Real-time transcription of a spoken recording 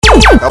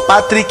É o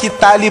Patrick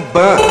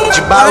Talibã,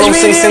 de balão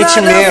sem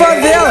sentimento.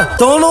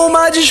 Tão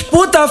numa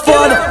disputa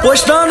foda,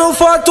 postando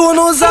foto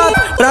no zap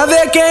pra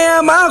ver quem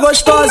é mais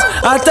gostosa.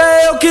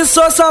 Até eu que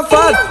sou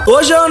safado,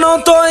 hoje eu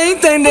não tô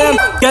entendendo.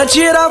 Quer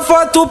tirar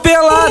foto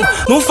pelado,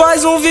 não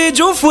faz um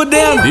vídeo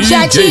fudendo.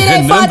 Já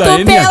tirei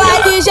foto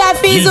pelado e já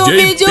fiz um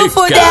vídeo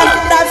fudendo.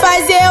 Pra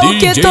fazer o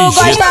que tu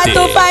gosta,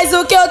 tu faz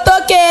o que eu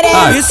tô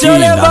querendo. E se eu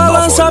levar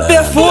lança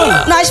perfume,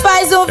 nós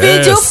faz um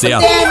vídeo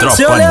fudendo.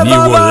 Se eu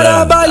levar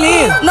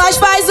barabalinha, nós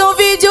faz um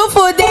vídeo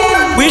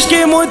fudendo.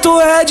 whisky muito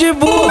Red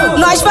Bull,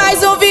 nós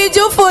faz um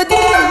vídeo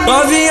fudendo.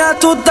 Novinha,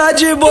 tu tá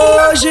de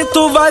boa, hoje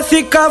tu vai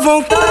ficar à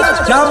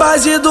vontade. Na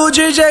base do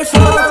DJ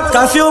Foda,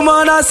 tá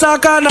filmando a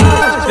sacanagem.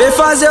 Vem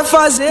fazer,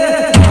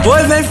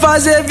 pois vem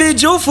fazer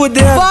vídeo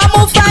fudendo.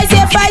 Vamos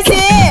fazer,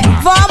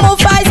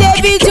 vamos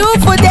fazer vídeo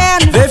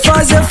fudendo. Vem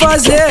fazer,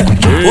 pois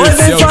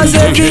vem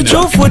fazer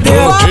vídeo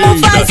fudendo.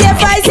 Vamos fazer,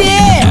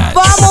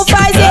 vamos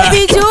fazer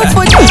vídeo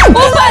fudendo.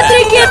 O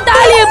Patrick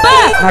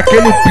Talibã,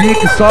 naquele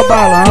pique, só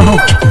balão.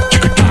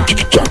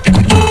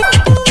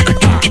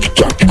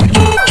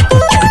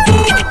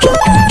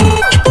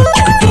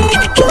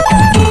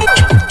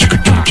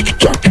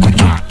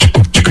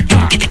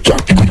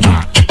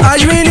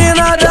 As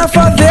meninas da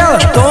favela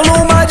tão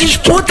numa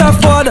disputa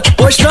foda,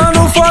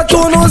 postando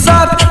foto no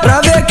zap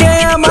pra ver quem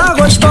é mais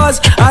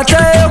gostosa.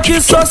 Até eu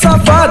que sou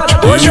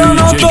safado, hoje eu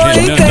não tô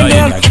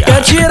entendendo.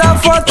 Quer tirar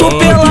foto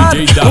pelado,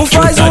 não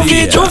faz um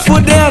vídeo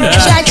fudendo.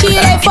 Já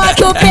tirei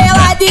foto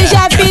pelado e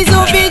já fiz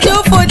um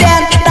vídeo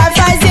fudendo. Pra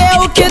fazer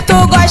o que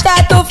tu gosta,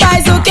 tu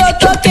faz o que eu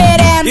tô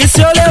querendo. E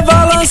se eu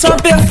levar lança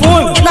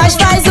perfume, nós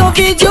faz um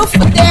vídeo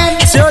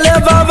fudendo. Se eu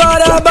levar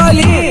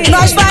barabalinha,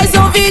 nós faz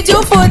um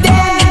vídeo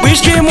fudendo.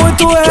 whisky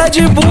muito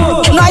Red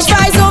Bull, nós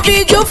faz um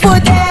vídeo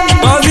fudendo.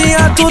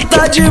 Novinha, tu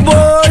tá de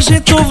boa, hoje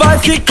tu vai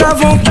ficar à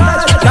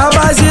vontade. Na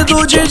base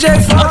do DJ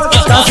Foda,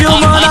 tá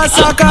filmando a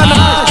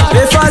sacanagem.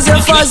 Vem fazer,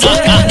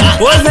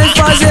 pois vem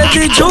fazer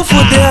vídeo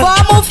fudendo.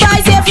 Vamos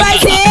fazer,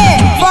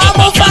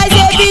 vamos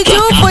fazer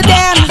vídeo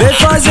fudendo. Vem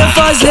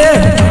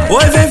fazer,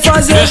 pois vem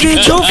fazer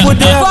vídeo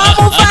fudendo.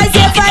 Vamos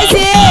fazer,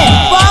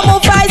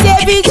 vamos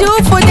fazer vídeo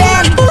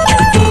fudendo.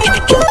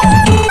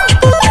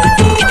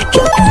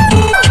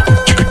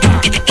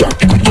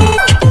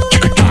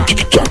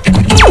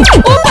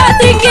 O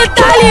Patrick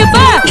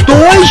Talibã,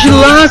 2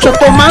 lança,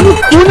 tomar no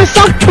cu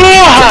nessa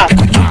porra.